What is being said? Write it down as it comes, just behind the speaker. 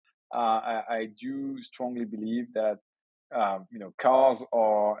I do strongly believe that cars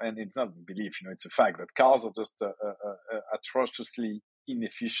are, and it's not a belief, it's a fact that cars are just a atrociously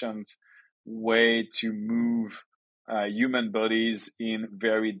inefficient way to move human bodies in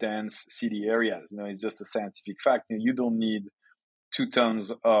very dense city areas. It's just a scientific fact. You don't need 2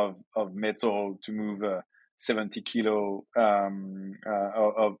 tons of metal to move a 70 kilo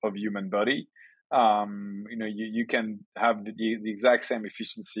of human body. You can have the exact same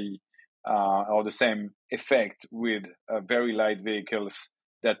efficiency or the same effect with very light vehicles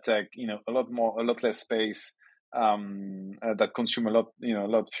that take a lot less space, that consume a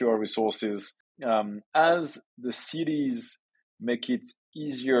lot fewer resources. As the cities make it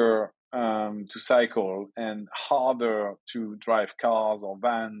easier to cycle and harder to drive cars or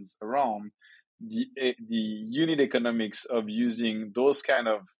vans around, the unit economics of using those kind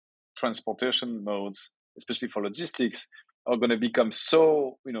of transportation modes, especially for logistics, are going to become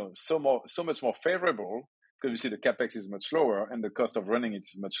so much more favorable, because you see the capex is much lower and the cost of running it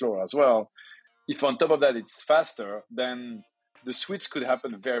is much lower as well. If on top of that it's faster, then the switch could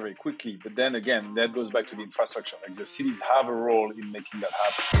happen very, very quickly. But then again, that goes back to the infrastructure. Like, the cities have a role in making that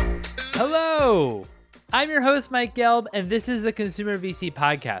happen. Hello, I'm your host, Mike Gelb, and this is the Consumer VC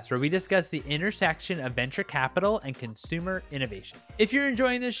podcast, where we discuss the intersection of venture capital and consumer innovation. If you're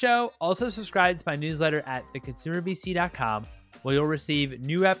enjoying this show, also subscribe to my newsletter at theconsumervc.com, where you'll receive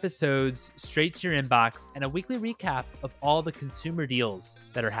new episodes straight to your inbox and a weekly recap of all the consumer deals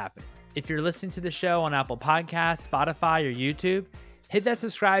that are happening. If you're listening to the show on Apple Podcasts, Spotify, or YouTube, hit that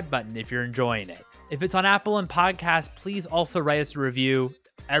subscribe button if you're enjoying it. If it's on Apple and Podcasts, please also write us a review.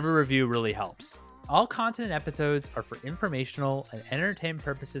 Every review really helps. All content and episodes are for informational and entertainment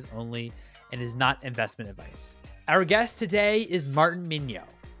purposes only and is not investment advice. Our guest today is Martin Mignot,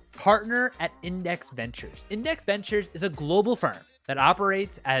 partner at Index Ventures. Index Ventures is a global firm that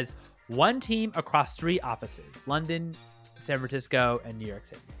operates as one team across 3 offices, London, San Francisco, and New York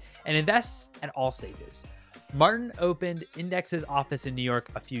City, and invests at all stages. Martin opened Index's office in New York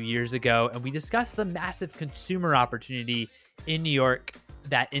a few years ago, and we discussed the massive consumer opportunity in New York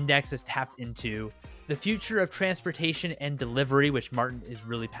that Index has tapped into, the future of transportation and delivery, which Martin is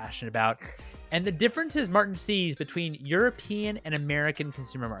really passionate about, and the differences Martin sees between European and American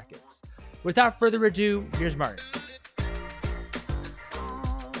consumer markets. Without further ado, here's Martin.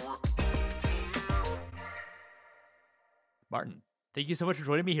 Martin, thank you so much for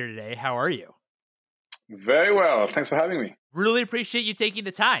joining me here today. How are you? Very well. Thanks for having me. Really appreciate you taking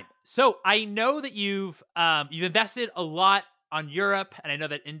the time. So I know that you've invested a lot on Europe, and I know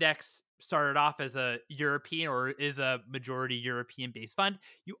that Index started off as a European, or is a majority European-based fund.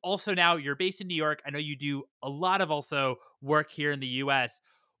 You also you're based in New York. I know you do a lot of also work here in the US.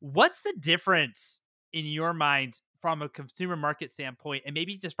 What's the difference in your mind from a consumer market standpoint, and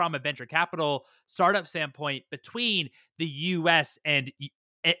maybe just from a venture capital startup standpoint, between the US and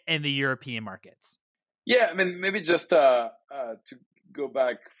the European markets? Yeah, I mean, maybe just to go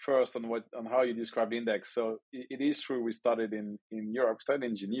back first on how you described Index. So it is true, we started in Europe, started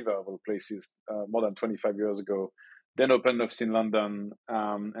in Geneva, of all places, more than 25 years ago. Then opened an office in London,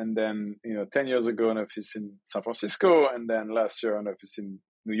 and then 10 years ago an office in San Francisco, and then last year an office in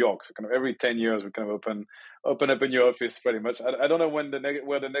New York. So kind of every 10 years we kind of open up a new office, pretty much. I don't know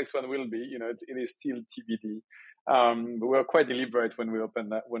where the next one will be. It is still TBD. But we're quite deliberate when we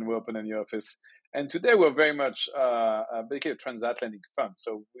open a new office. And today we're very much basically a transatlantic fund.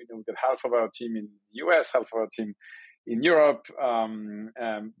 So we've got half of our team in the US, half of our team in Europe.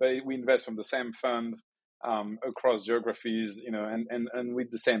 But we invest from the same fund across geographies, and with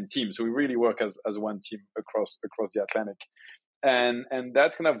the same team. So we really work as one team across the Atlantic. And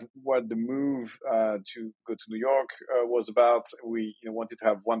that's kind of what the move to go to New York was about. We wanted to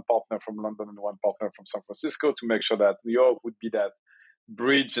have one partner from London and one partner from San Francisco to make sure that New York would be that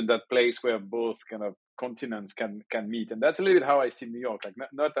bridge and that place where both kind of continents can meet. And that's a little bit how I see New York, like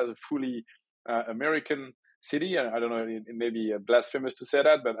not as a fully American city. I don't know, it may be blasphemous to say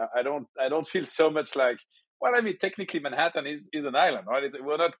that, but I don't feel so much like, well, I mean, technically Manhattan is an island, right?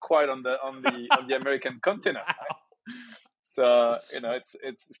 We're not quite on the American continent. Right? So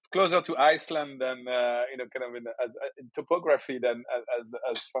it's closer to Iceland than kind of in topography than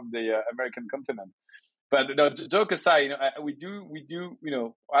as from the American continent. But joke aside, we do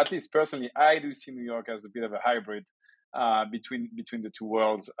at least personally, I do see New York as a bit of a hybrid between the two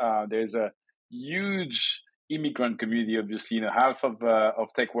worlds. There's a huge immigrant community, obviously. Half of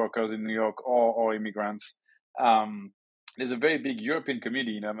tech workers in New York are immigrants. There's a very big European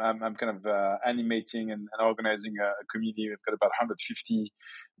community. I'm kind of animating and organizing a community. We've got about 150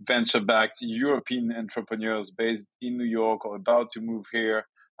 venture-backed European entrepreneurs based in New York or about to move here.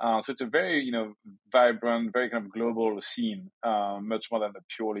 So it's a very, vibrant, very kind of global scene, much more than the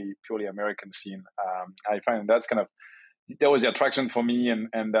purely American scene. I find that's kind of that was the attraction for me,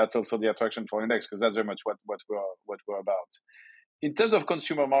 and that's also the attraction for Index, because that's very much what we're about. In terms of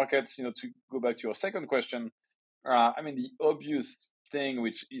consumer markets, to go back to your second question, the obvious thing,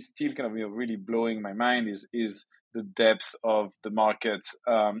 which is still kind of really blowing my mind, is the depth of the market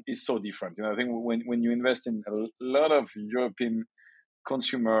is so different. I think when you invest in a lot of European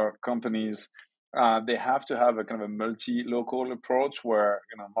consumer companies, they have to have a kind of a multi-local approach where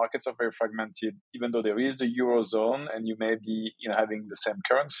markets are very fragmented. Even though there is the eurozone and you may be having the same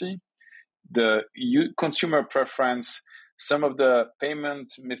currency, the consumer preference, some of the payment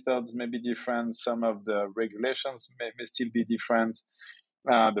methods may be different, some of the regulations may still be different.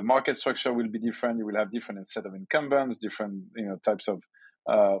 The market structure will be different. You will have different set of incumbents, different types of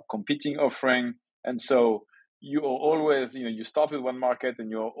competing offering, and so you are always you start with one market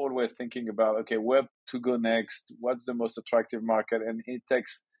and you're always thinking about, okay, where to go next, what's the most attractive market, and it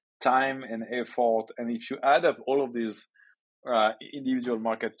takes time and effort. And if you add up all of these individual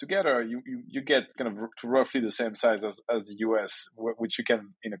markets together, you get kind of to roughly the same size as the US, which you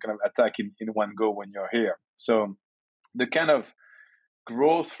can kind of attack in one go when you're here. So the kind of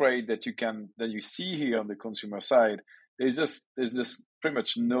growth rate that you see here on the consumer side, there's just pretty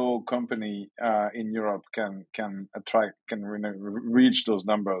much no company in Europe can reach those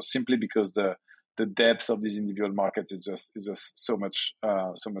numbers, simply because the depth of these individual markets is just so much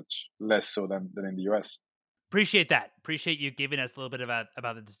less so than in the US. Appreciate that. Appreciate you giving us a little bit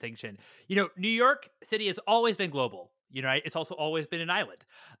about the distinction. New York City has always been global. It's also always been an island.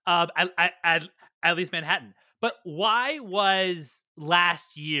 At least Manhattan. But why was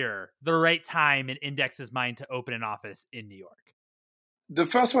last year the right time in Index's mind to open an office in New York? The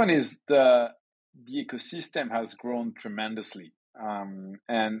first one is the ecosystem has grown tremendously.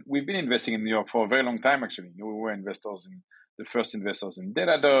 And we've been investing in New York for a very long time, actually. We were the first investors in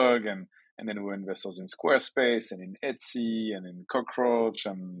Datadog, and then we were investors in Squarespace and in Etsy and in Cockroach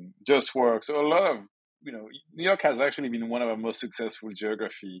and JustWorks. So a lot of, New York has actually been one of our most successful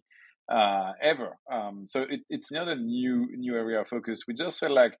geography ever. So it's not a new area of focus. We just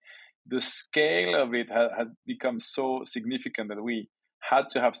felt like the scale of it had become so significant that we had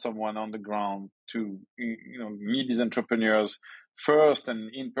to have someone on the ground to meet these entrepreneurs first and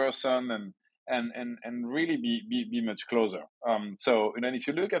in person and really be much closer. So and then if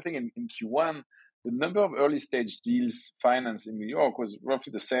you look, I think in Q1, the number of early stage deals financed in New York was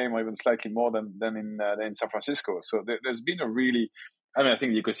roughly the same or even slightly more than in San Francisco. So there's been a really, I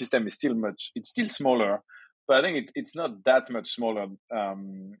think the ecosystem is it's still smaller, but I think it's not that much smaller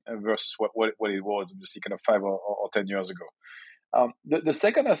versus what it was just kind of 5 or 10 years ago. The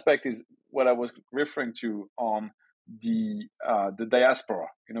second aspect is what I was referring to on the diaspora.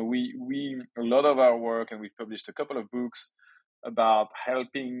 We a lot of our work, and we've published a couple of books about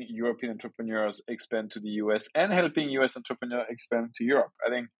helping European entrepreneurs expand to the US and helping US entrepreneurs expand to Europe.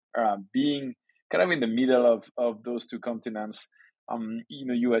 I think being kind of in the middle of those two continents,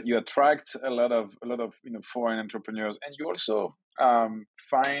 you attract a lot of foreign entrepreneurs, and you also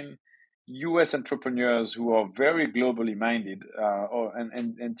find US entrepreneurs who are very globally minded,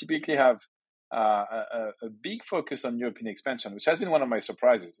 and typically have a big focus on European expansion, which has been one of my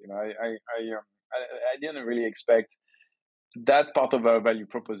surprises. I didn't really expect that part of our value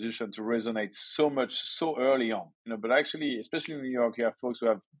proposition to resonate so much so early on. But actually, especially in New York, you have folks who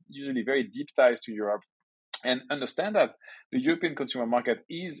have usually very deep ties to Europe and understand that the European consumer market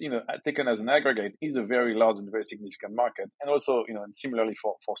is, taken as an aggregate, is a very large and very significant market. And also, and similarly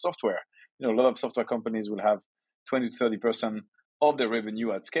for software, a lot of software companies will have 20 to 30% of their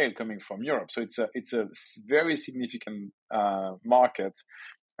revenue at scale coming from Europe. So it's a very significant market,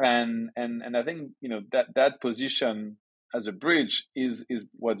 and I think that position as a bridge is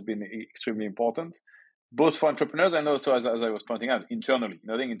what's been extremely important, both for entrepreneurs and also as I was pointing out internally.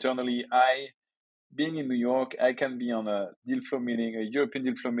 I think internally, being in New York, I can be on a deal flow meeting, a European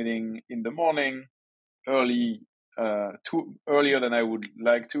deal flow meeting in the morning, earlier than I would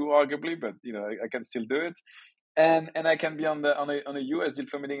like to, arguably, but I can still do it. And I can be on a US deal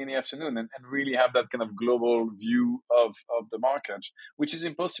flow meeting in the afternoon and really have that kind of global view of the market, which is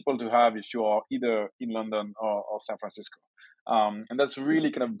impossible to have if you are either in London or San Francisco. And that's really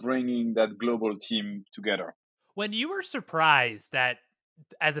kind of bringing that global team together. When you were surprised that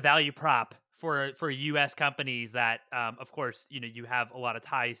as a value prop for U.S. companies that, of course, you have a lot of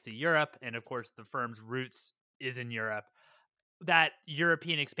ties to Europe, and of course the firm's roots is in Europe, that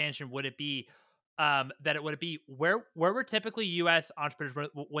European expansion would it be where were typically U.S. entrepreneurs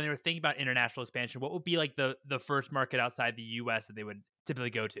when they were thinking about international expansion? What would be like the first market outside the U.S. that they would typically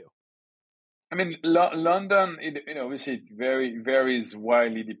go to? I mean, London, obviously it varies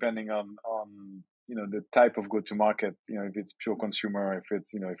widely depending on the type of go to market. If it's pure consumer, if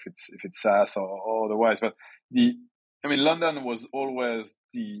it's SaaS or otherwise. But London was always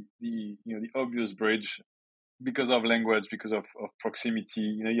the obvious bridge because of language, because of proximity.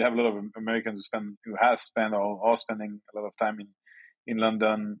 You have a lot of Americans who have spent or are spending a lot of time in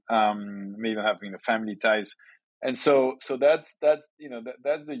London, maybe even having family ties, and so that's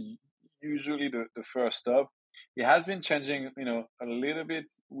usually the first stop. It has been changing, a little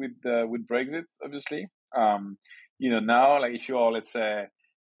bit with Brexit, obviously. Now, like if you are, let's say,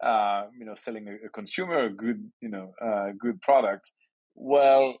 selling a consumer a good product,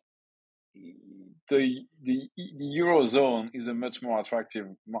 well, the eurozone is a much more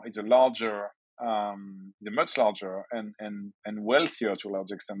attractive. It's a much larger and wealthier to a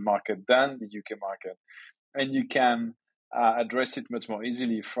large extent market than the UK market, and you can address it much more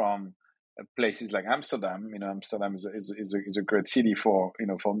easily from places like Amsterdam. Amsterdam is a great city for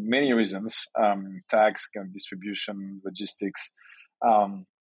many reasons: tax, kind of distribution, logistics,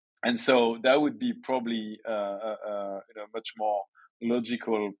 and so that would be probably much more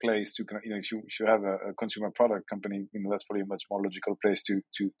logical place to if you have a consumer product company, that's probably a much more logical place to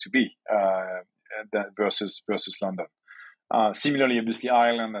be versus London. Similarly, obviously,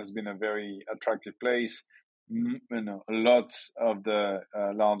 Ireland has been a very attractive place. Lots of the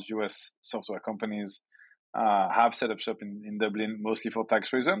large US software companies have set up shop in Dublin, mostly for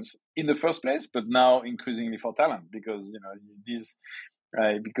tax reasons in the first place, but now increasingly for talent, because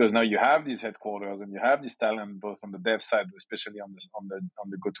because now you have these headquarters and you have this talent both on the dev side, especially on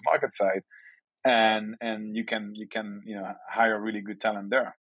the go to market side, and you can hire really good talent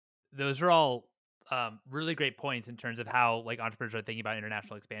there. Those are all really great points in terms of how like entrepreneurs are thinking about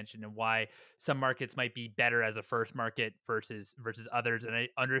international expansion and why some markets might be better as a first market versus others. And I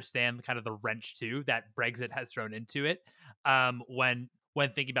understand kind of the wrench too that Brexit has thrown into it when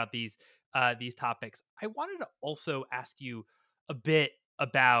thinking about these topics. I wanted to also ask you a bit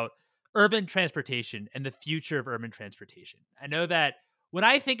about urban transportation and the future of urban transportation. I know that when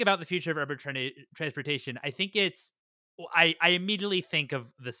I think about the future of urban transportation, I think I immediately think of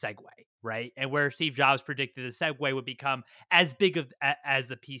the Segway, right? And where Steve Jobs predicted the Segway would become as big as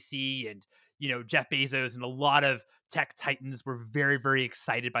the PC, and Jeff Bezos and a lot of tech titans were very, very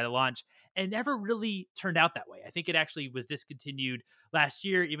excited by the launch, and never really turned out that way. I think it actually was discontinued last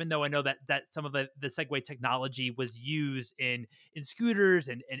year, even though I know that some of the Segway technology was used in scooters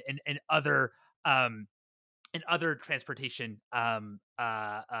and other transportation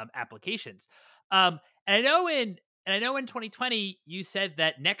applications. And I know in 2020 you said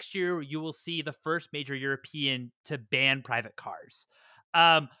that next year you will see the first major European to ban private cars.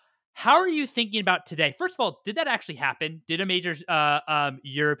 How are you thinking about today? First of all, did that actually happen? Did a major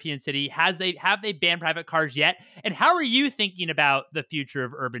European city have they banned private cars yet? And how are you thinking about the future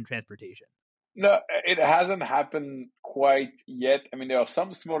of urban transportation? No, it hasn't happened quite yet. There are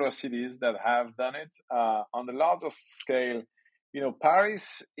some smaller cities that have done it. On the larger scale,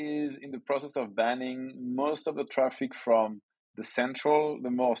 Paris is in the process of banning most of the traffic from the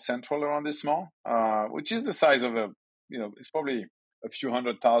more central arrondissement, which is the size of it's probably a few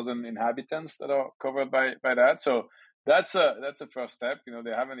 100,000 inhabitants that are covered by that. So that's a first step.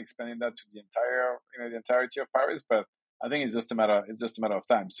 They haven't expanded that to the entirety of Paris, but I think it's just a matter of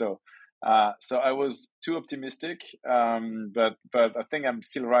time. So I was too optimistic, but I think I'm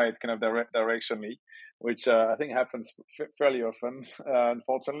still right, kind of directionally, which I think happens fairly often,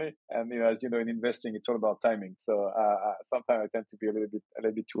 unfortunately. And as you know, in investing, it's all about timing. So sometimes I tend to be a little bit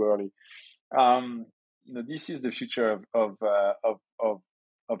too early. This is the future of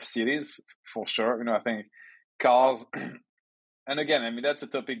cities for sure. I think cars. And again, that's a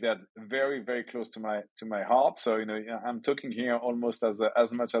topic that's very, very close to my heart. So I'm talking here almost as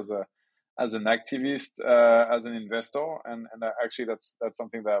much as an activist, as an investor, and actually that's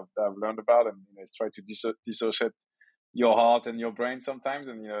something that I've learned about, and is try to dissociate your heart and your brain sometimes,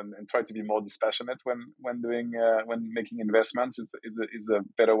 and and try to be more dispassionate when making investments. Is a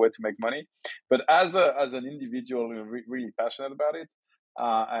better way to make money. But as an individual, really passionate about it,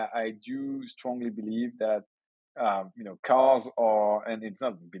 I do strongly believe that cars are, and it's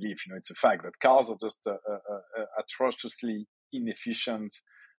not belief, it's a fact that cars are just a atrociously inefficient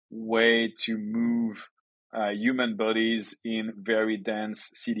way to move human bodies in very dense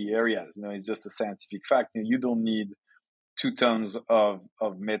city areas. It's just a scientific fact. You don't need 2 tons of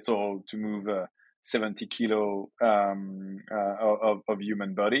metal to move a 70 kilo of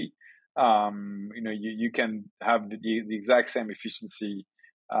human body. You can have the exact same efficiency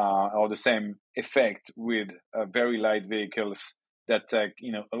or the same effect with very light vehicles that take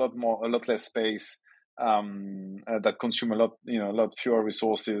a lot less space, that consume a lot fewer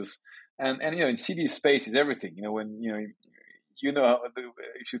resources, and in cities, space is everything. When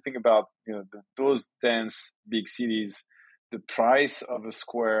if you think about those dense big cities, the price of a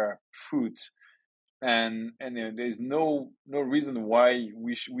square foot, and there's no reason why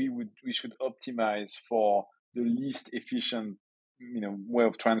we should optimize for the least efficient way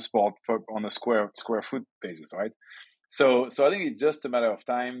of transport on a square foot basis, right? So I think it's just a matter of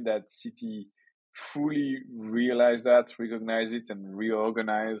time that city fully realize that, recognize it, and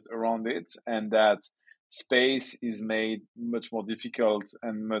reorganize around it, and that space is made much more difficult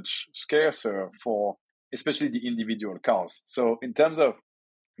and much scarcer for especially the individual cars. So in terms of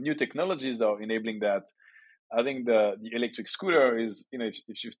new technologies that are enabling that, I think the electric scooter is,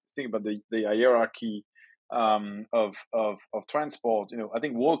 if you think about the hierarchy of transport, I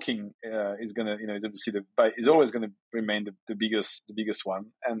think walking is gonna, is obviously is always going to remain the biggest one,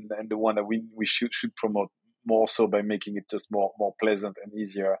 and the one that we should promote more so by making it just more pleasant and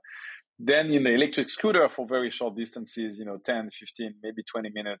easier. Then in the electric scooter for very short distances, 10, 15, maybe 20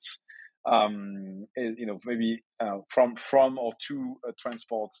 minutes, maybe from or to a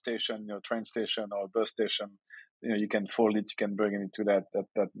transport station, train station or bus station, you can fold it, you can bring it into that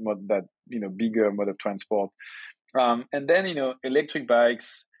bigger mode of transport. And then, electric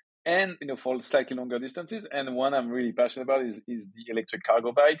bikes, and, for slightly longer distances. And one I'm really passionate about is the electric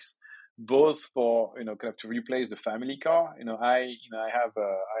cargo bikes, both for, kind of to replace the family car. I have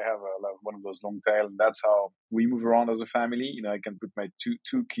one of those long tail, and that's how we move around as a family. I can put my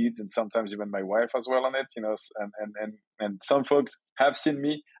two kids and sometimes even my wife as well on it, and some folks have seen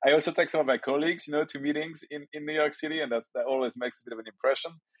me. I also take some of my colleagues, to meetings in New York City, and that always makes a bit of an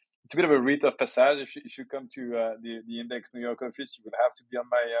impression. It's a bit of a rite of passage. If you come to the Index New York office, you will have to be on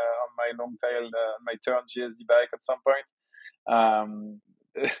my long tail, my turn GSD bike at some point.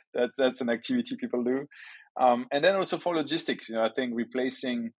 That's an activity people do, and then also for logistics. I think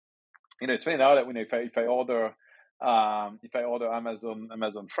replacing. It's funny now that if I order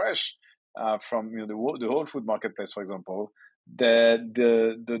Amazon Fresh from the Whole Food Marketplace, for example, the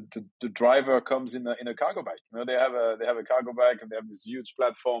driver comes in a cargo bike. They have a cargo bike, and they have this huge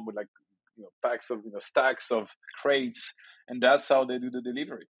platform with packs of stacks of crates, and that's how they do the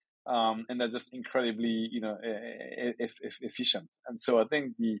delivery. And that's just incredibly efficient. And so I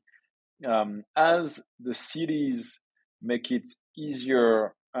think as the cities make it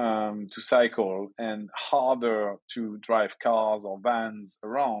easier to cycle and harder to drive cars or vans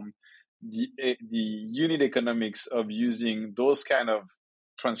around, the unit economics of using those kind of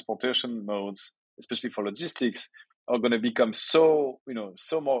transportation modes, especially for logistics, are going to become so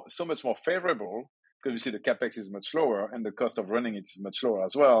much more favorable, because you see the capex is much lower and the cost of running it is much lower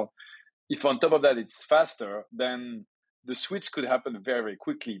as well. If on top of that it's faster, then the switch could happen very, very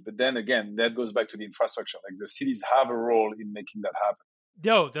quickly. But then again, that goes back to the infrastructure. Like, the cities have a role in making that happen.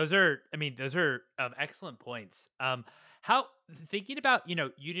 No, those are excellent points. How thinking about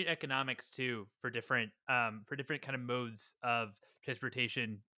unit economics too for different kind of modes of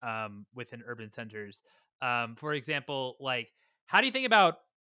transportation within urban centers. For example, like, how do you think about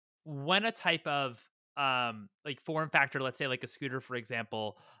when a type of like form factor, let's say like a scooter, for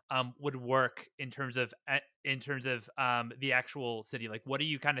example, would work in terms of the actual city? Like, what are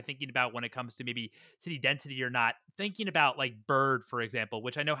you kind of thinking about when it comes to maybe city density or not? Thinking about like Bird, for example,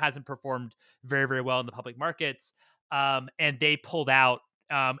 which I know hasn't performed very, very well in the public markets, and they pulled out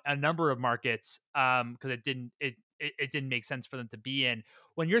a number of markets because it didn't make sense for them to be in.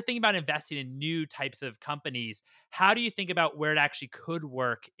 When you're thinking about investing in new types of companies, how do you think about where it actually could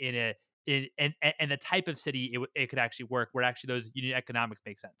work and the type of city it could actually work, where actually those unit economics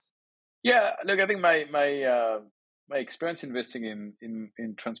make sense? Yeah, look, I think my experience investing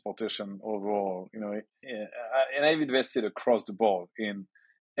in transportation overall, and I've invested across the board in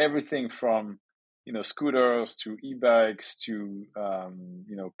everything from scooters to e-bikes to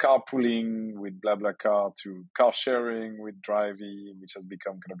carpooling with BlaBlaCar, to car sharing with Drivey, which has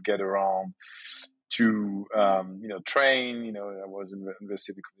become kind of Get Around, to train. I was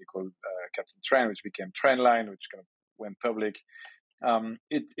invested in a company called Captain Train, which became Trainline, which kind of went public. And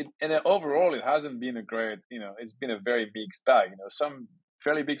overall, it hasn't been a great. It's been a very mixed bag. Some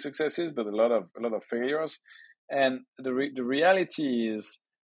fairly big successes, but a lot of failures. And the reality is,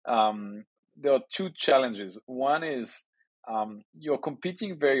 there are two challenges. One is you're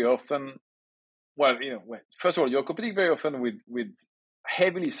competing very often. Well, first of all, you're competing very often with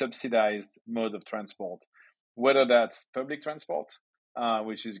heavily subsidized modes of transport, whether that's public transport,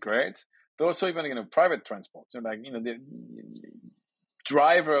 which is great, but also even private transport. The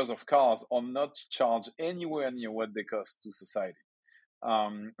drivers of cars are not charged anywhere near what they cost to society.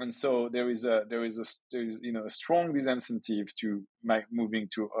 And so there is a a strong disincentive to moving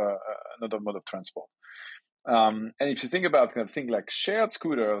to another mode of transport. And if you think about kind of things like shared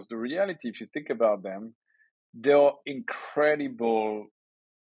scooters, the reality, if you think about them, they're incredible.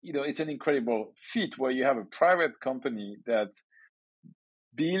 It's an incredible feat where you have a private company that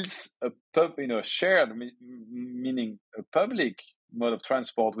builds shared, meaning a public mode of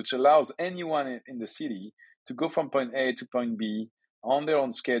transport, which allows anyone in the city to go from point A to point B on their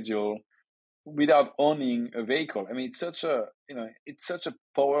own schedule without owning a vehicle. I mean, it's such a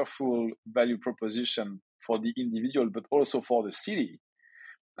powerful value proposition for the individual, but also for the city.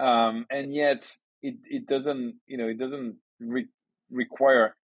 And yet it doesn't, it doesn't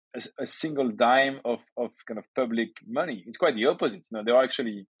require a single dime of kind of public money. It's quite the opposite. They're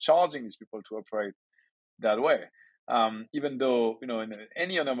actually charging these people to operate that way. Even though, in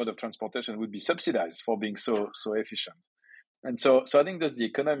any other mode of transportation would be subsidized for being so efficient. And so I think the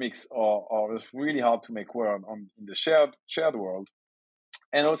economics are really hard to make work in the shared world.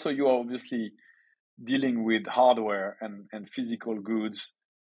 And also you are obviously dealing with hardware and physical goods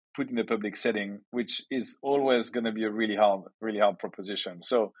put in a public setting, which is always going to be a really hard proposition.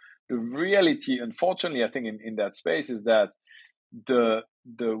 So the reality, unfortunately, I think in that space is that the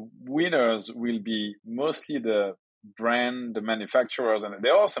winners will be mostly the manufacturers, and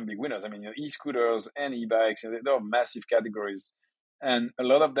there are some big winners. I mean, e-scooters and e-bikes, there are massive categories, and a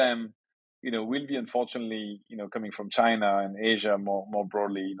lot of them, will be unfortunately, coming from China and Asia more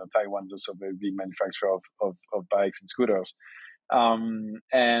broadly. Taiwan's also a very big manufacturer of bikes and scooters. And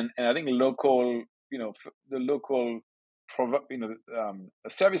I think the local a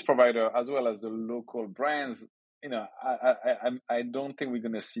service provider as well as the local brands, I don't think we're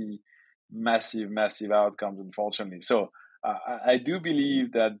going to see massive outcomes, unfortunately. So I do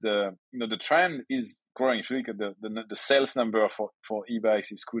believe that the trend is growing. If you look at the sales number for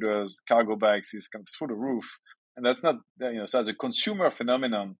e-bikes, e-scooters, cargo bikes is kind of through the roof, and that's not so as a consumer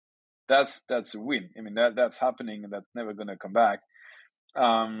phenomenon, that's a win. I mean that's happening, and that's never going to come back.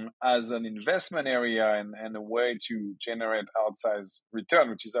 As an investment area and a way to generate outsized return,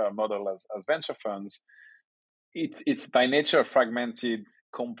 which is our model as venture funds, it's by nature fragmented,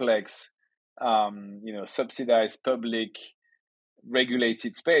 complex, subsidized, public,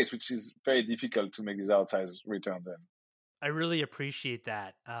 regulated space, which is very difficult to make these outsized returns in. I really appreciate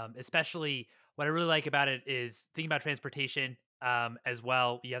that. Especially what I really like about it is thinking about transportation as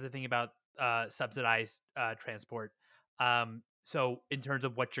well. You have to think about subsidized transport. So in terms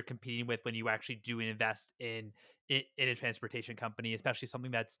of what you're competing with when you actually do invest in a transportation company, especially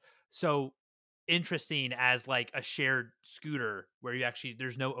something that's so interesting as like a shared scooter where you actually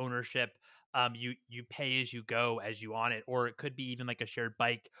there's no ownership. You pay as you go as you on it, or it could be even like a shared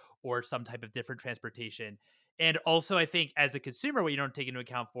bike or some type of different transportation. And also, I think as a consumer, what you don't take into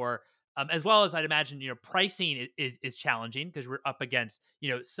account for, as well as I'd imagine, pricing is challenging because we're up against,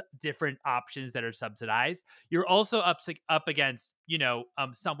 different options that are subsidized. You're also up against,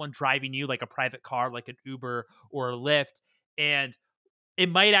 someone driving you like a private car, like an Uber or a Lyft, and it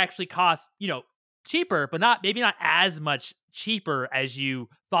might actually cost, cheaper, but maybe not as much cheaper as you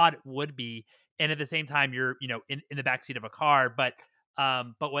thought it would be. And at the same time, you're, in the backseat of a car. But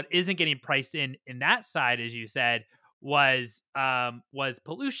what isn't getting priced in that side, as you said, was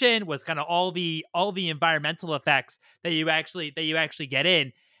pollution, was kind of all the environmental effects that you actually get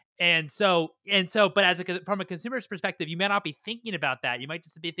in. And so, but from a consumer's perspective, you may not be thinking about that. You might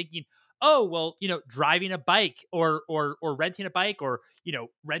just be thinking, oh, well, driving a bike or renting a bike or,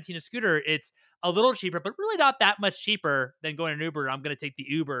 renting a scooter, it's a little cheaper, but really not that much cheaper than going an Uber. I'm going to take the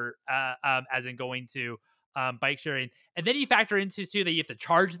Uber, as in going to bike sharing. And then you factor into too that you have to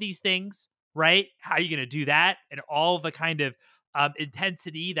charge these things, right? How are you going to do that? And all the kind of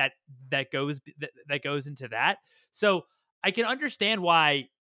intensity that goes into that. So I can understand why.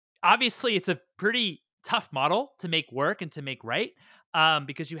 Obviously, it's a pretty tough model to make work and to make right,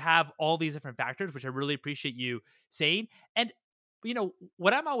 because you have all these different factors, which I really appreciate you saying. And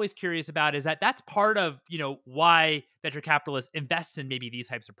what I'm always curious about is that that's part of why venture capitalists invest in maybe these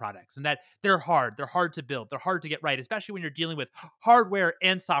types of products, and that they're hard to build, they're hard to get right, especially when you're dealing with hardware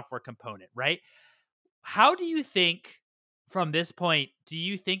and software component, right? How do you think, from this point, do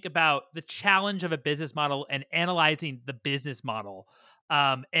you think about the challenge of a business model and analyzing the business model?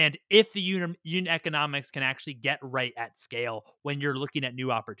 And if the unit economics can actually get right at scale when you're looking at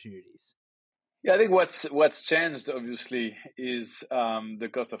new opportunities? Yeah, I think what's changed obviously is the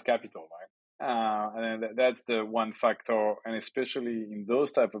cost of capital, right? And that's the one factor, and especially in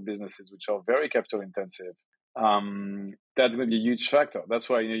those type of businesses which are very capital intensive, that's going to be a huge factor. That's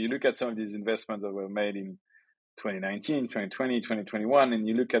why you look at some of these investments that were made in 2019, 2020, 2021, and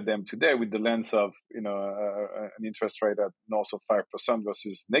you look at them today with the lens of an interest rate at north of 5%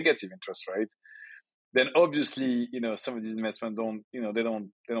 versus negative interest rate, then obviously some of these investments don't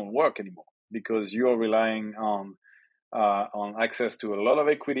work anymore, because you're relying on access to a lot of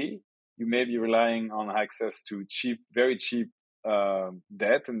equity. You may be relying on access to very cheap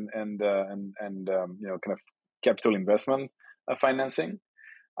debt and kind of capital investment financing.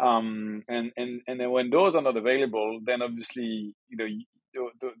 And then when those are not available, then obviously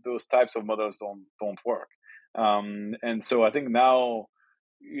those types of models don't work. And so I think now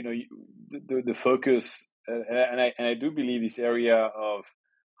the focus, and I do believe this area of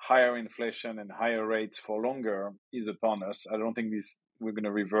higher inflation and higher rates for longer is upon us. I don't think we're going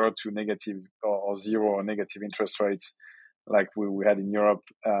to revert to negative or zero or negative interest rates like we had in Europe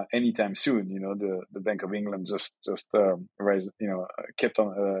anytime soon. The Bank of England just raised, kept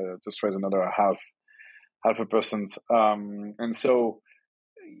on just raised another half a percent, and so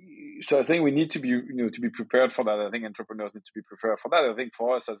I think we need to be prepared for that. I think entrepreneurs need to be prepared for that. I think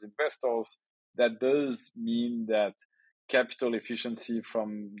for us as investors, that does mean that capital efficiency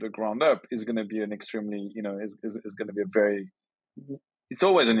from the ground up is going to be an extremely, is going to be a very, it's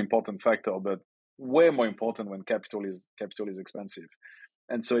always an important factor, but way more important when capital is expensive.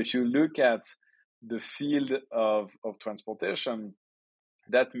 And so if you look at the field of transportation,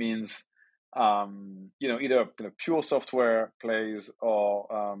 that means either pure software plays or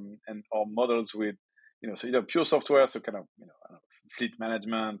models with so either pure software, so kind of fleet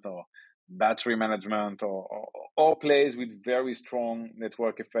management or battery management, or plays with very strong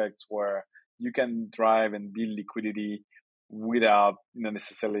network effects where you can drive and build liquidity without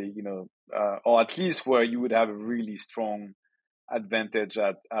necessarily or at least where you would have a really strong advantage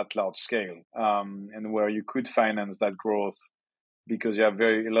at large scale, and where you could finance that growth because you have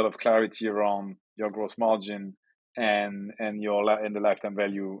a lot of clarity around your gross margin and the lifetime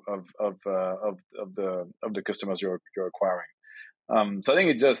value of the customers you're acquiring. So I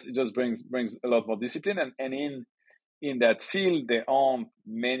think it just brings a lot more discipline, and in that field there aren't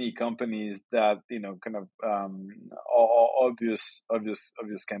many companies that kind of are obvious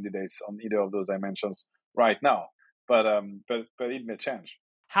candidates on either of those dimensions right now. But it may change.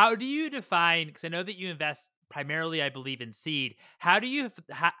 How do you define? Because I know that you invest primarily, I believe, in seed. How do you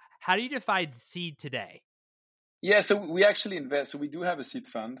define seed today? Yeah, so we actually invest. So we do have a seed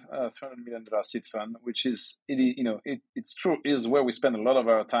fund, $300 million seed fund, which is it's true, is where we spend a lot of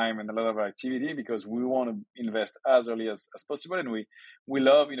our time and a lot of our activity, because we want to invest as early as possible, and we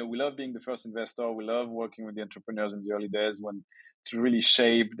love being the first investor. We love working with the entrepreneurs in the early days to really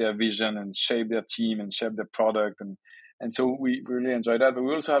shape their vision and shape their team and shape their product, and so we really enjoy that. But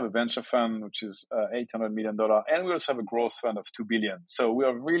we also have a venture fund, which is $800 million. And we also have a growth fund of $2 billion. So we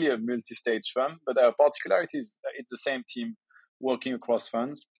are really a multi-stage fund, but our particularity is it's the same team working across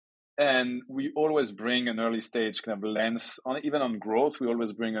funds. And we always bring an early stage kind of lens even on growth. We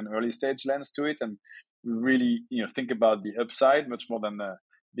always bring an early stage lens to it. And we really, think about the upside much more than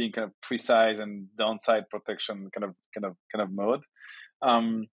being kind of precise and downside protection kind of mode.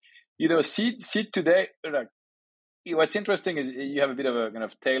 Seed today, what's interesting is you have a bit of a kind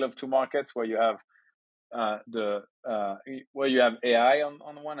of tale of two markets, where you have where you have AI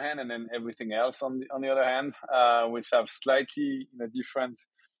on one hand, and then everything else on the other hand, which have slightly different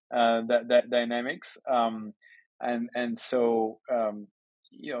dynamics. And so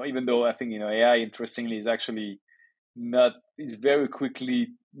even though I think AI, interestingly, is actually is very quickly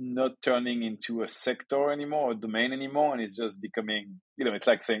not turning into a sector anymore, a domain anymore, and it's just becoming it's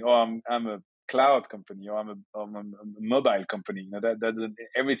like saying, oh, I'm a cloud company, or I'm a mobile company. That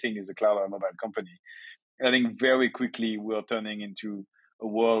everything is a cloud or a mobile company. And I think very quickly we're turning into a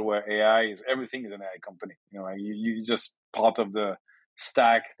world where everything is an AI company. You just part of the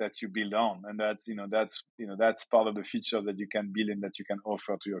stack that you build on, and that's part of the feature that you can build and that you can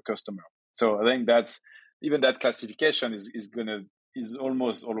offer to your customer. So I think that's even that classification is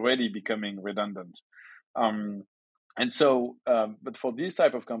almost already becoming redundant. And so, but for these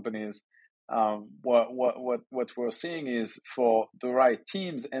type of companies, what we're seeing is for the right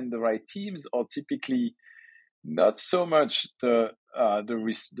teams, and the right teams are typically not so much the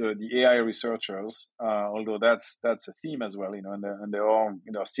AI researchers, although that's a theme as well, and there are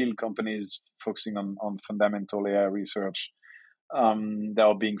still companies focusing on fundamental AI research that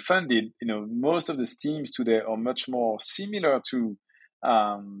are being funded. Most of these teams today are much more similar to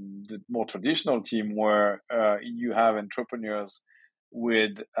the more traditional team, where you have entrepreneurs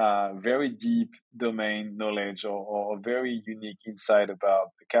with very deep domain knowledge or very unique insight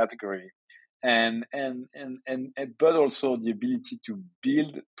about the category, and but also the ability to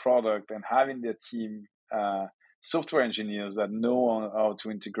build product and having their team software engineers that know how to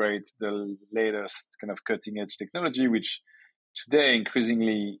integrate the latest kind of cutting edge technology, which today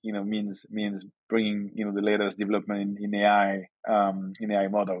increasingly means bringing the latest development in AI, in AI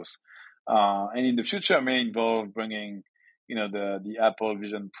models, and in the future may involve bringing the Apple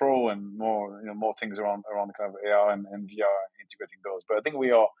Vision Pro and more things around kind of AR and VR, integrating those. But I think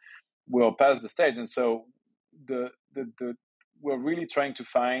we are past the stage, and so the we're really trying to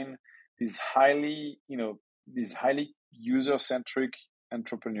find these highly user centric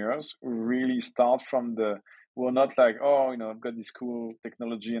entrepreneurs who really start from we're not like, oh, I've got this cool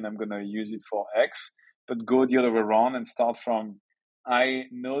technology and I'm going to use it for X, but go the other way around and start from, I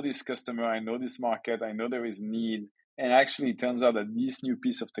know this customer, I know this market, I know there is need. And actually, it turns out that this new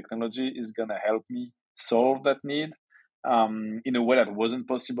piece of technology is going to help me solve that need in a way that wasn't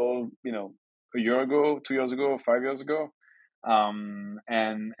possible, a year ago, 2 years ago, 5 years ago.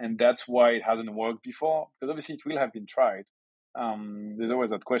 And that's why it hasn't worked before, because obviously it will have been tried. There's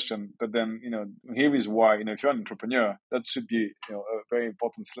always that question, but then here is why. If you're an entrepreneur, that should be a very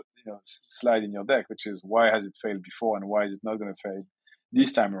important slide in your deck, which is why has it failed before and why is it not going to fail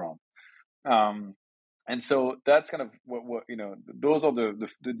this time around. And so that's kind of what those are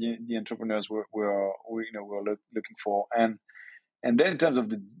the entrepreneurs we're looking for. And then in terms of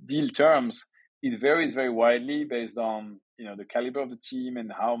the deal terms, it varies very widely based on the caliber of the team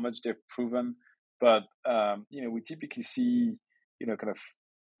and how much they've proven. But we typically see kind of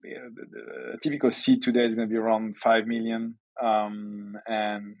the typical seed today is going to be around 5 million, and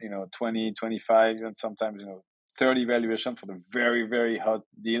 20, 25, and sometimes 30 valuation for the very, very hot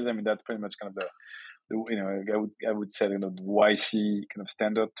deals. I mean, that's pretty much kind of the I would say the YC kind of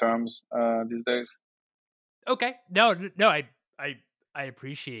standard terms these days. Okay, no, I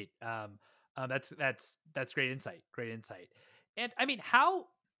appreciate that's great insight, and I mean, how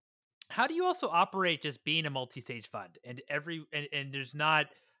do you also operate just being a multi-stage fund and and there's not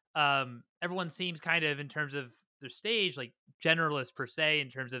everyone seems kind of in terms of their stage like generalists per se, in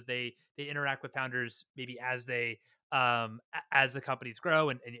terms of they interact with founders maybe as they as the companies grow,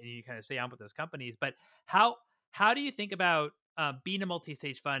 and you kind of stay on with those companies. But how do you think about being a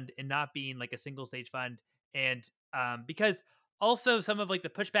multi-stage fund and not being like a single stage fund? And because also some of like the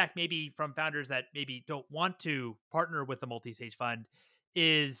pushback maybe from founders that maybe don't want to partner with a multi-stage fund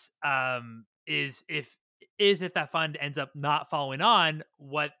is if that fund ends up not following on,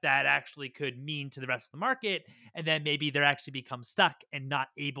 what that actually could mean to the rest of the market, and then maybe they're actually become stuck and not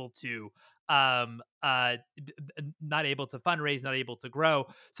able to not able to fundraise, not able to grow.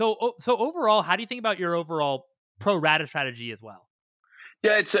 So overall, how do you think about your overall pro rata strategy as well?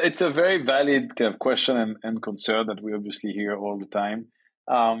 Yeah, it's a very valid kind of question and concern that we obviously hear all the time.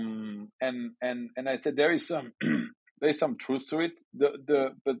 And I said there is some there's some truth to it.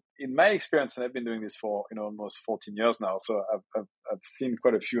 But in my experience, and I've been doing this for almost 14 years now, so I've seen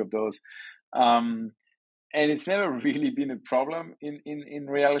quite a few of those. And it's never really been a problem in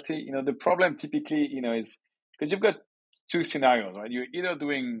reality. The problem typically is because you've got two scenarios, right? You're either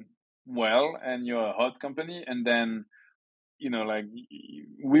doing well and you're a hot company, and then like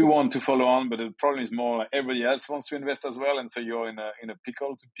we want to follow on, but the problem is more like everybody else wants to invest as well, and so you're in a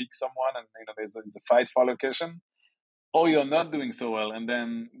pickle to pick someone, and there's a fight for allocation. Or you're not doing so well, and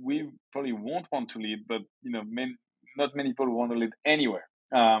then we probably won't want to lead, but not many people want to lead anywhere.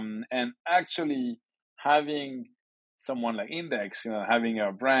 And actually having someone like Index, having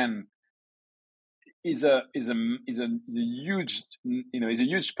our brand is a huge is a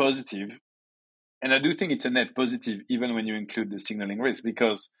huge positive. And I do think it's a net positive, even when you include the signaling risk,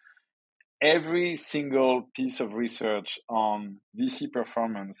 because every single piece of research on VC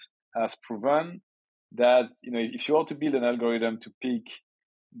performance has proven that if you want to build an algorithm to pick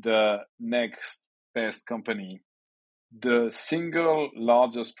the next best company, the single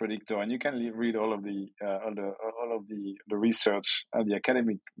largest predictor, and you can read all of the research, the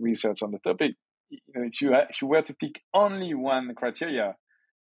academic research on the topic. If you were to pick only one criteria,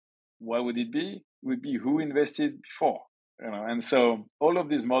 what would it be? It would be who invested before. And so all of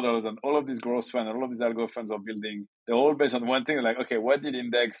these models and all of these growth funds and all of these algo funds are building, they're all based on one thing, like, okay, what did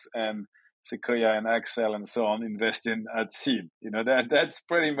Index and Sequoia and Axel and so on invest in at seed? That's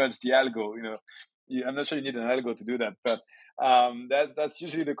pretty much the algo. I'm not sure you need an algo to do that, but that's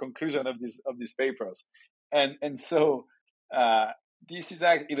usually the conclusion of these papers. And so this is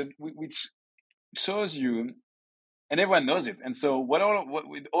actually, which shows you, and everyone knows it. And so with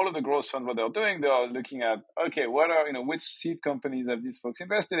all of the growth funds, what they're doing, they are looking at, okay, what are which seed companies have these folks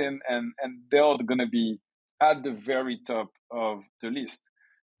invested in, and they're going to be at the very top of the list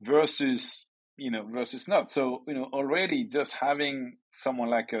versus not. So already just having someone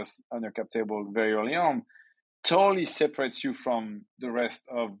like us on your cap table very early on totally separates you from the rest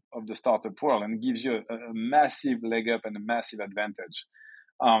of the startup world and gives you a massive leg up and a massive advantage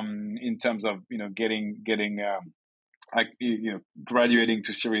in terms of getting graduating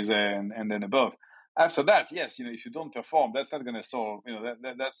to Series A and then above. After that, yes, if you don't perform, that's not going to solve.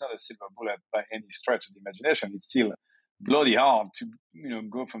 That's not a silver bullet by any stretch of the imagination. It's still bloody hard to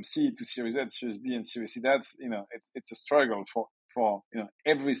go from C to Series A, to Series B, and Series C. That's it's a struggle for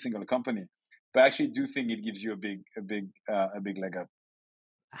every single company. But I actually do think it gives you a big leg up.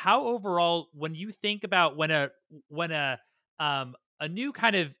 How overall, when you think about when a new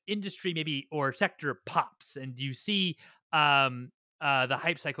kind of industry maybe or sector pops and you see the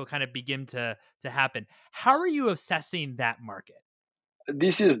hype cycle kind of begin to happen, how are you assessing that market?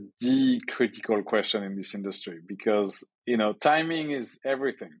 This is the critical question in this industry because timing is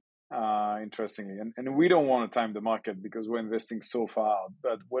everything. Interestingly, and we don't want to time the market because we're investing so far out.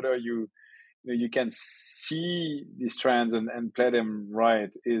 But whether you can see these trends and play them right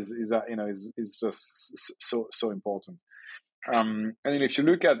is just so important. And if you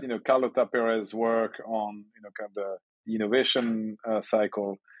look at Carlota Perez's work on kind of the innovation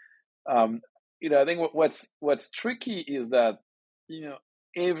cycle, I think what's tricky is that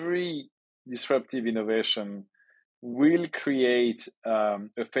every disruptive innovation will create a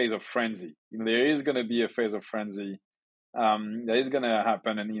phase of frenzy. There is going to be a phase of frenzy that is going to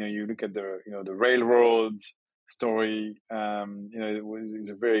happen. And you look at the railroad story. Is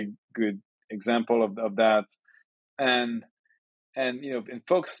a very good example of that. And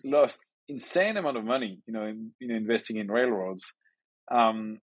folks lost insane amount of money, in investing in railroads.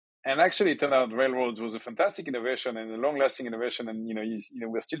 And actually, it turned out railroads was a fantastic innovation and a long-lasting innovation. And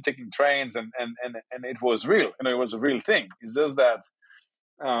we're still taking trains, and it was real. It was a real thing. It's just that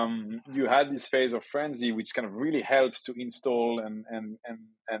you had this phase of frenzy, which kind of really helps to install and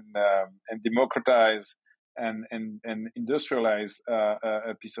democratize and industrialize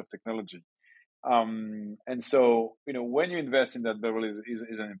a piece of technology. And so when you invest in that bubble is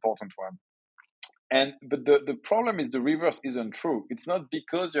an important one. But the problem is the reverse isn't true. It's not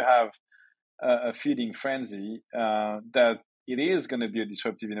because you have a feeding frenzy that it is going to be a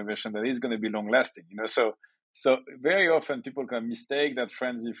disruptive innovation that is going to be long lasting. So very often people can mistake that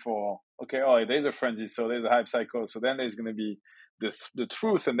frenzy for there's a frenzy, so there's a hype cycle, so then there's going to be the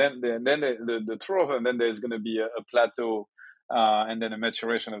truth, and then the truth, and then there's going to be a plateau, and then a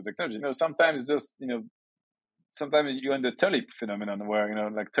maturation of technology. Sometimes just sometimes you're in the tulip phenomenon where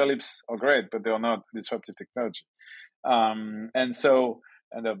like tulips are great, but they're not disruptive technology, and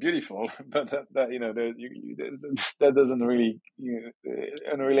they're beautiful, but that doesn't really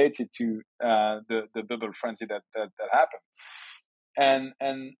unrelated to the bubble frenzy that happened, and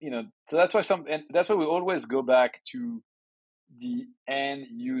so that's why we always go back to the end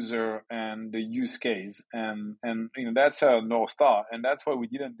user and the use case, and that's our North Star, and that's why we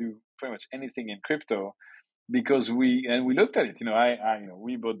didn't do pretty much anything in crypto. Because we looked at it,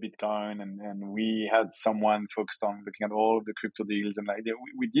 we bought Bitcoin, and we had someone focused on looking at all of the crypto deals, and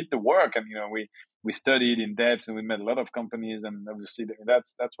we did the work, and we studied in depth, and we met a lot of companies, and obviously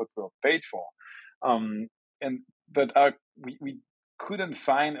that's what we were paid for, but we couldn't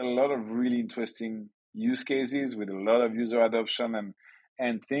find a lot of really interesting use cases with a lot of user adoption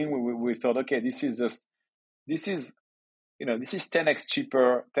and thing. We thought, okay, this is 10x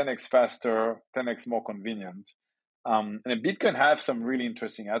cheaper, 10x faster, 10x more convenient. And Bitcoin have some really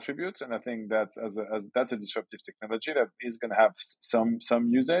interesting attributes, and I think that's that's a disruptive technology that is going to have some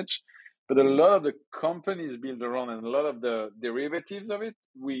usage. But a lot of the companies built around and a lot of the derivatives of it,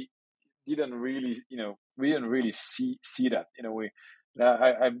 we didn't really see that.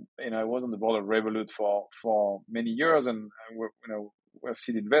 I was on the board of Revolut for many years, and we're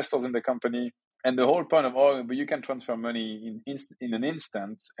seed investors in the company. And the whole point of but you can transfer money in an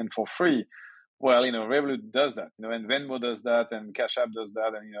instant and for free. Well, Revolut does that, and Venmo does that, and Cash App does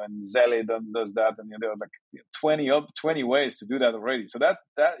that, and Zelle does that, and there are like 20 ways to do that already. So that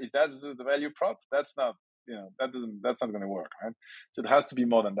if that's the value prop, that's not that's not going to work, right? So it has to be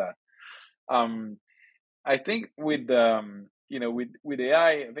more than that. I think with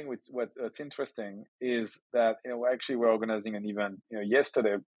AI, I think what's interesting is that actually we're organizing an event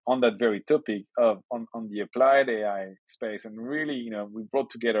yesterday on that very topic on the applied AI space, and really we brought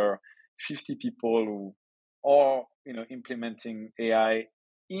together 50 people who are implementing AI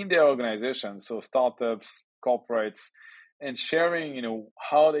in their organization, so startups, corporates, and sharing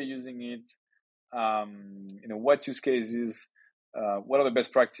how they're using it, what use cases, what are the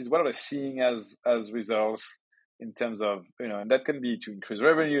best practices, what are they seeing as results in terms of and that can be to increase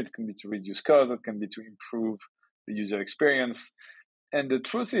revenue, it can be to reduce costs, it can be to improve the user experience. the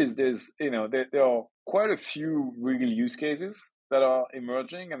truth is, there are quite a few real use cases that are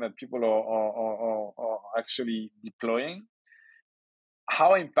emerging and that people are actually deploying.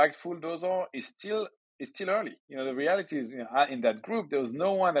 How impactful those are is still early. The reality is, in that group, there was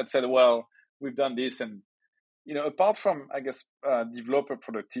no one that said, "Well, we've done this," and apart from, I guess, developer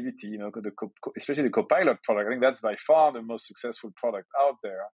productivity, especially the Copilot product. I think that's by far the most successful product out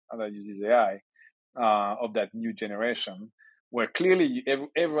there that uses AI of that new generation, where clearly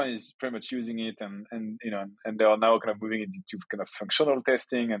everyone is pretty much using it, and they are now kind of moving it into kind of functional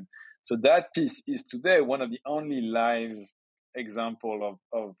testing, and so that piece is today one of the only live example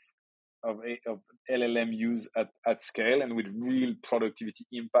of LLM use at scale and with real productivity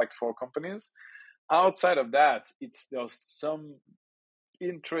impact for companies. Outside of that, there's some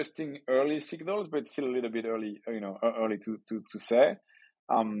interesting early signals, but still a little bit early, early to say.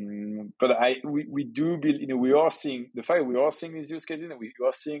 But we do build, we are seeing the fact we are seeing these use cases, and we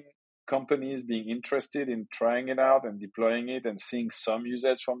are seeing companies being interested in trying it out and deploying it and seeing some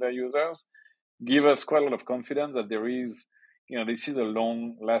usage from their users, give us quite a lot of confidence that there is, this is a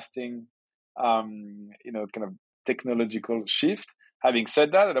long lasting, kind of technological shift. Having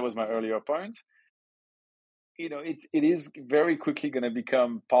said that, that was my earlier point. It is very quickly going to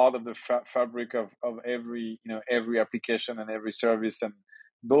become part of the fabric of every application and every service, and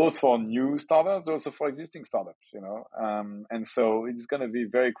both for new startups, also for existing startups. And so it's going to be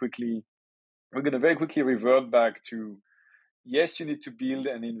we're going to very quickly revert back to, yes, you need to build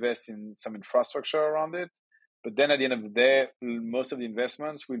and invest in some infrastructure around it, but then at the end of the day, most of the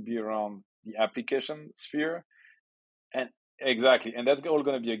investments will be around the application sphere. And exactly. And that's all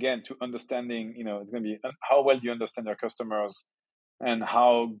going to be, again, to understanding, it's going to be how well do you understand your customers and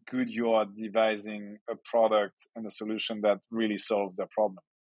how good you are devising a product and a solution that really solves their problem.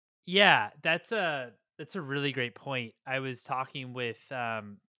 Yeah, that's a really great point. I was talking with I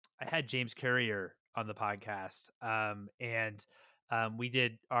had James Courier on the podcast, and we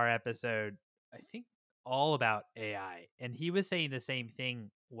did our episode, I think, all about AI, and he was saying the same thing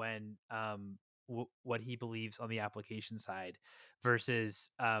when what he believes on the application side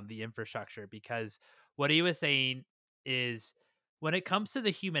versus the infrastructure, because what he was saying is when it comes to the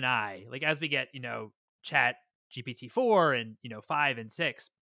human eye, like as we get Chat GPT-4 and 5 and 6,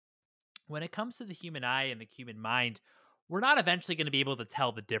 when it comes to the human eye and the human mind, we're not eventually going to be able to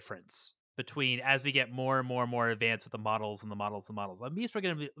tell the difference between, as we get more and more and more advanced with the models and the models and models. At least we're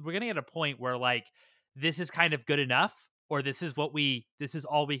going to get a point where like this is kind of good enough, or this is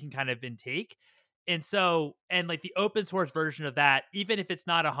all we can kind of intake. And so, and like the open source version of that, even if it's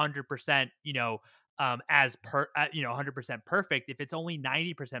not 100%, 100% perfect, if it's only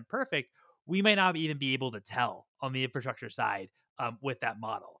 90% perfect, we might not even be able to tell on the infrastructure side with that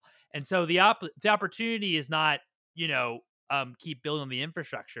model. And so the opportunity is not, keep building on the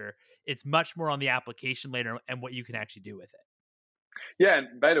infrastructure. It's much more on the application layer and what you can actually do with it. Yeah,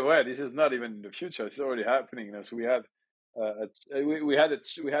 and by the way, this is not even in the future; it's already happening. So we had we had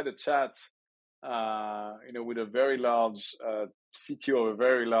a chat, with a very large CTO of a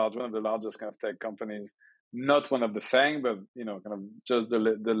very large, one of the largest kind of tech companies, not one of the FANG, but kind of just the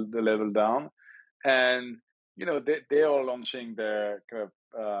level down, and they are launching their kind of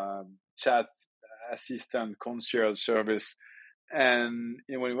chat assistant concierge service. And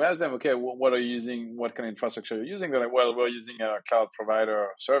when we ask them, okay, what are you using? What kind of infrastructure are you using? They're like, well, we're using a cloud provider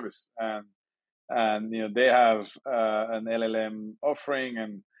service, and they have an LLM offering,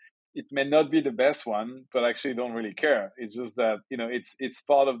 and it may not be the best one, but actually don't really care. It's just that it's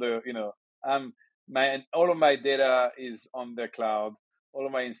part of the all of my data is on their cloud, all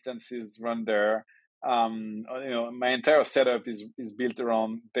of my instances run there. My entire setup is built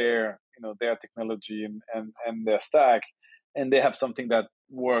around their their technology and their stack, and they have something that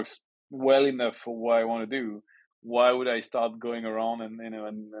works well enough for what I want to do. Why would I start going around and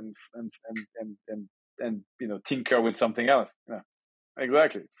tinker with something else? Yeah,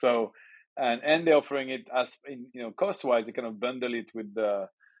 exactly. So, and they're offering it as cost wise, they kind of bundle it with the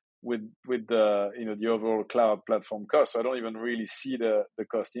the overall cloud platform cost. So I don't even really see the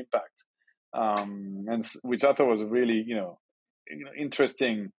cost impact, and which I thought was a really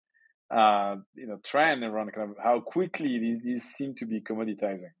interesting trend around kind of how quickly these seem to be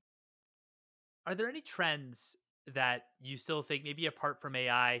commoditizing. Are there any trends that you still think, maybe apart from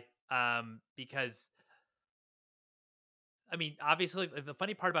AI, because I mean, obviously, the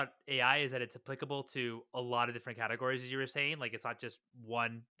funny part about AI is that it's applicable to a lot of different categories, as you were saying. Like, it's not just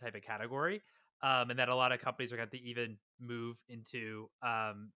one type of category, and that a lot of companies are going to even move into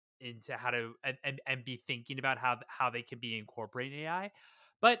how to and be thinking about how they can be incorporating AI.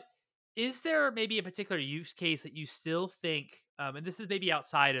 But is there maybe a particular use case that you still think and this is maybe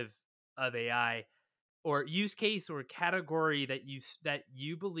outside of AI, or use case or category that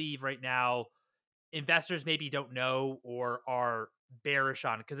you believe right now investors maybe don't know or are bearish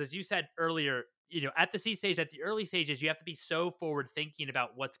on? Because as you said earlier, at the seed stage, at the early stages, you have to be so forward thinking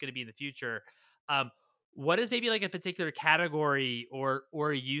about what's going to be in the future. Um, what is maybe like a particular category or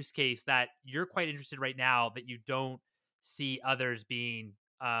a use case that you're quite interested right now that you don't see others being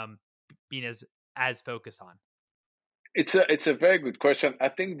as focused on? It's a very good question. I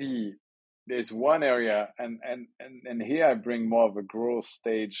think there's one area, and here I bring more of a growth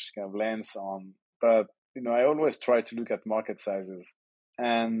stage kind of lens on, but I always try to look at market sizes,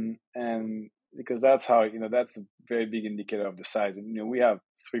 and because that's how that's a very big indicator of the size. And we have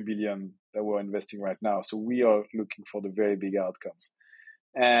 3 billion that we're investing right now, so we are looking for the very big outcomes.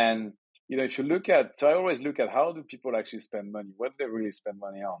 And if you look at, so I always look at how do people actually spend money? What do they really spend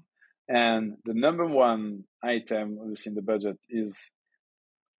money on? And the number one item, obviously, in the budget is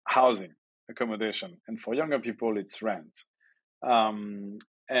housing, accommodation. And for younger people, it's rent. Um,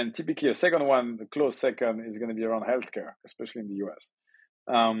 and typically, a second one, the close second, is going to be around healthcare, especially in the US.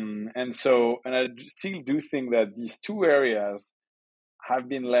 And I still do think that these two areas have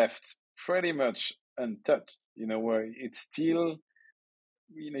been left pretty much untouched, where it's still,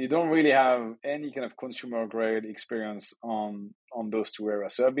 you don't really have any kind of consumer grade experience on those two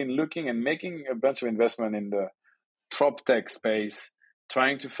areas. So I've been looking and making a bunch of investment in the prop tech space,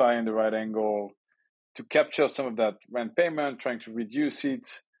 trying to find the right angle to capture some of that rent payment, trying to reduce it,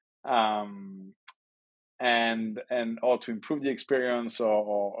 and or to improve the experience,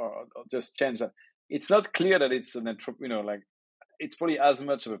 or just change that. It's not clear that it's like it's probably as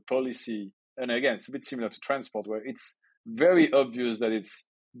much of a policy. And again, it's a bit similar to transport, where it's very obvious that it's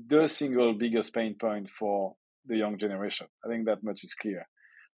the single biggest pain point for the young generation. I think that much is clear.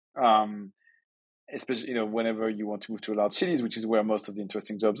 Especially, whenever you want to move to large cities, which is where most of the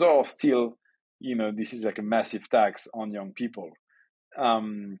interesting jobs are, still, this is like a massive tax on young people.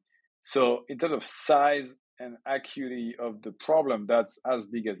 So in terms of size and acuity of the problem, that's as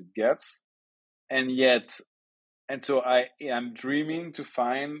big as it gets. And so I'm dreaming to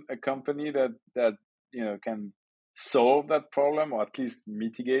find a company that can solve that problem, or at least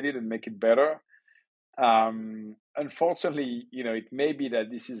mitigate it and make it better. Unfortunately, it may be that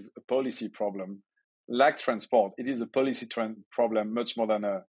this is a policy problem. Like transport, it is a policy problem much more than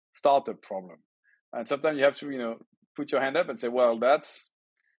a startup problem. And sometimes you have to, put your hand up and say, well, that's,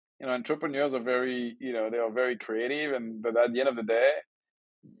 entrepreneurs are very, they are very creative, but at the end of the day,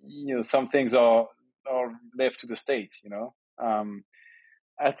 some things are left to the state.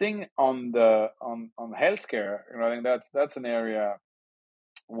 I think on healthcare, I think that's an area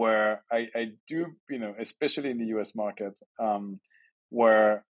where I do, especially in the US market,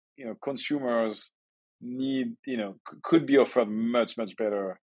 where consumers need, could be offered much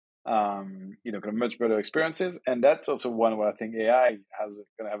better, kind of much better experiences. And that's also one where I think AI has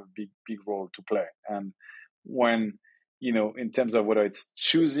going to have a big role to play. And when in terms of whether it's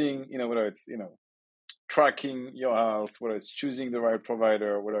choosing, whether it's tracking your health, whether it's choosing the right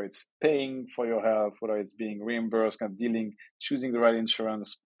provider, whether it's paying for your health, whether it's being reimbursed, kind of choosing the right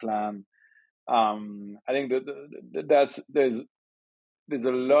insurance plan. I think there's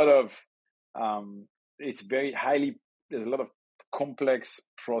a lot of it's very highly, there's a lot of complex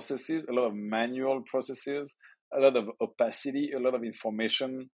processes, a lot of manual processes, a lot of opacity, a lot of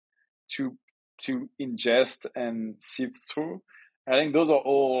information to ingest and sift through. I think those are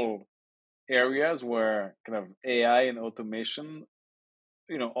all areas where kind of AI and automation,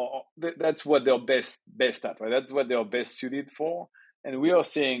 that's what they're best at, right? That's what they're best suited for. And we are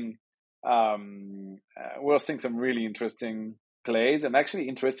seeing some really interesting plays. And actually,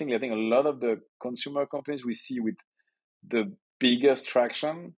 interestingly, I think a lot of the consumer companies we see with the biggest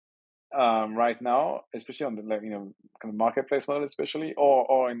traction right now, especially on the kind of marketplace model, especially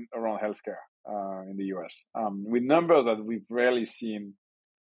or around healthcare in the US, with numbers that we've rarely seen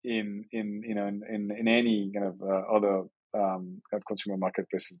in any kind of other kind of consumer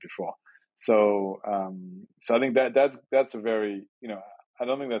marketplaces before. So I think that's a very, I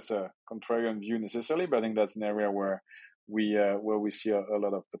don't think that's a contrarian view necessarily, but I think that's an area where we see a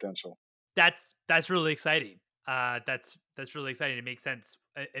lot of potential. That's really exciting. That's really exciting. It makes sense.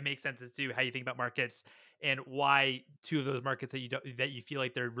 It makes sense as to how you think about markets and why two of those markets that you feel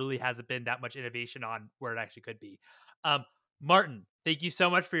like there really hasn't been that much innovation on where it actually could be. Martin, thank you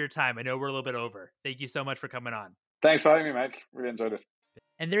so much for your time. I know we're a little bit over. Thank you so much for coming on. Thanks for having me, Mike. Really enjoyed it.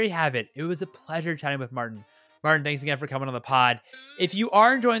 And there you have it. It was a pleasure chatting with Martin. Martin, thanks again for coming on the pod. If you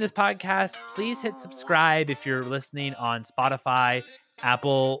are enjoying this podcast, please hit subscribe if you're listening on Spotify,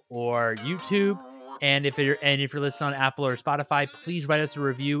 Apple, or YouTube. And if you're listening on Apple or Spotify, please write us a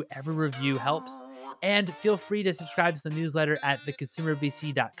review. Every review helps. And feel free to subscribe to the newsletter at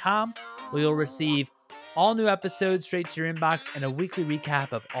theconsumervc.com, where you'll receive all new episodes straight to your inbox and a weekly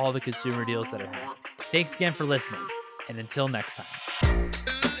recap of all the consumer deals that are happening. Thanks again for listening, and until next time.